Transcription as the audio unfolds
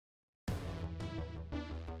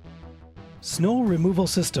Snow Removal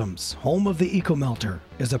Systems, home of the EcoMelter,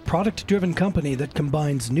 is a product-driven company that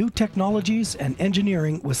combines new technologies and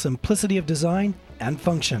engineering with simplicity of design and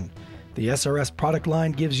function. The SRS product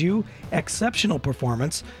line gives you exceptional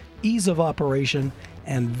performance, ease of operation,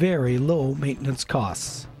 and very low maintenance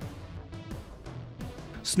costs.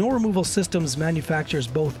 Snow Removal Systems manufactures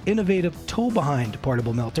both innovative tow-behind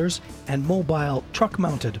portable melters and mobile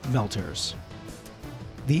truck-mounted melters.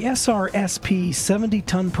 The SRS P70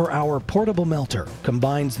 ton-per-hour portable melter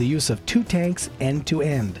combines the use of two tanks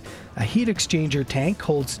end-to-end. A heat exchanger tank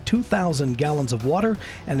holds 2,000 gallons of water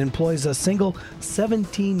and employs a single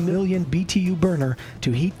 17 million BTU burner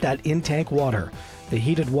to heat that in-tank water. The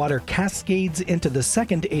heated water cascades into the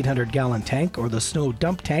second 800-gallon tank, or the snow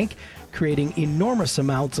dump tank, creating enormous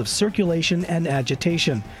amounts of circulation and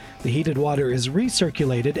agitation. The heated water is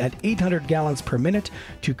recirculated at 800 gallons per minute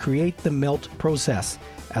to create the melt process.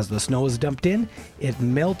 As the snow is dumped in, it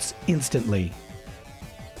melts instantly.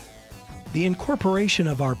 The incorporation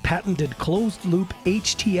of our patented closed-loop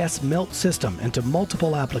HTS melt system into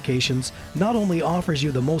multiple applications not only offers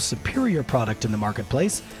you the most superior product in the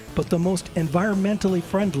marketplace, but the most environmentally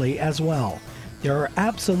friendly as well. There are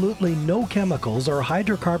absolutely no chemicals or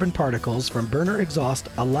hydrocarbon particles from burner exhaust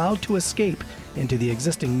allowed to escape into the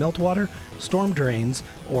existing meltwater, storm drains,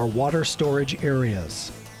 or water storage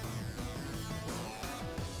areas.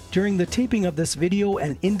 During the taping of this video,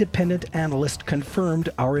 an independent analyst confirmed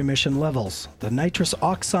our emission levels. The nitrous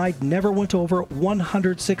oxide never went over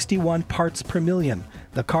 161 parts per million.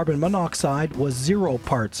 The carbon monoxide was 0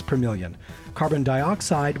 parts per million. Carbon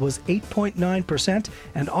dioxide was 8.9%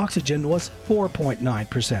 and oxygen was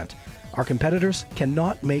 4.9%. Our competitors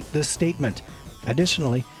cannot make this statement.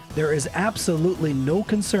 Additionally, there is absolutely no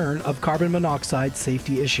concern of carbon monoxide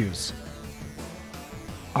safety issues.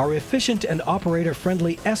 Our efficient and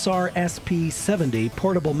operator-friendly SRS P70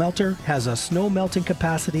 portable melter has a snow melting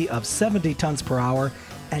capacity of 70 tons per hour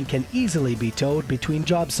and can easily be towed between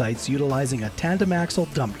job sites utilizing a tandem axle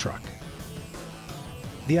dump truck.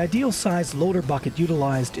 The ideal size loader bucket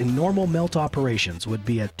utilized in normal melt operations would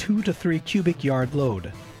be a 2 to 3 cubic yard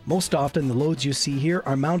load. Most often the loads you see here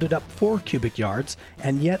are mounted up 4 cubic yards,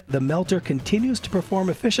 and yet the melter continues to perform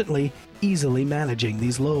efficiently, easily managing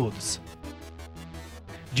these loads.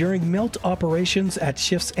 During melt operations at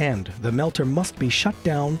shift's end, the melter must be shut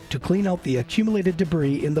down to clean out the accumulated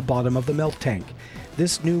debris in the bottom of the melt tank.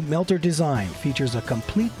 This new melter design features a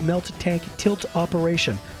complete melt tank tilt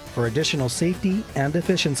operation for additional safety and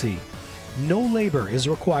efficiency. No labor is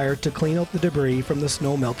required to clean out the debris from the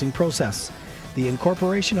snow melting process. The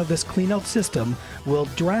incorporation of this cleanout system will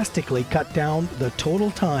drastically cut down the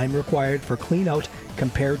total time required for cleanout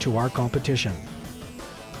compared to our competition.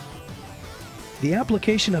 The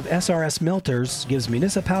application of SRS melters gives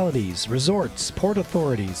municipalities, resorts, port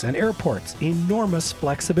authorities, and airports enormous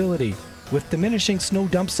flexibility. With diminishing snow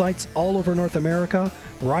dump sites all over North America,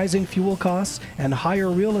 rising fuel costs, and higher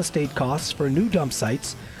real estate costs for new dump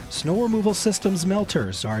sites, Snow Removal Systems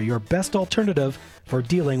melters are your best alternative for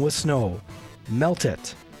dealing with snow. Melt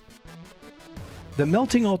it. The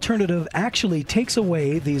melting alternative actually takes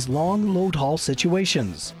away these long load haul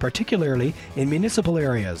situations, particularly in municipal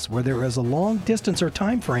areas where there is a long distance or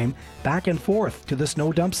time frame back and forth to the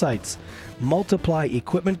snow dump sites. Multiply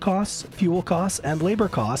equipment costs, fuel costs, and labor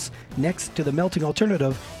costs next to the melting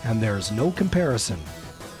alternative, and there's no comparison.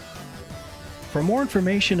 For more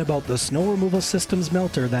information about the Snow Removal Systems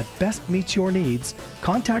melter that best meets your needs,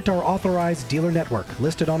 contact our authorized dealer network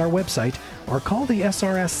listed on our website or call the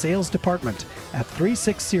SRS sales department at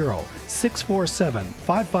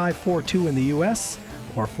 360-647-5542 in the US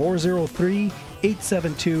or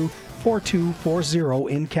 403-872-4240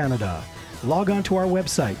 in Canada. Log on to our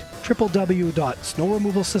website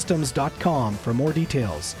www.snowremovalsystems.com for more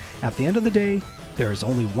details. At the end of the day, there is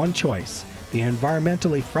only one choice: the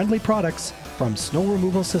environmentally friendly products from Snow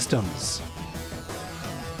Removal Systems.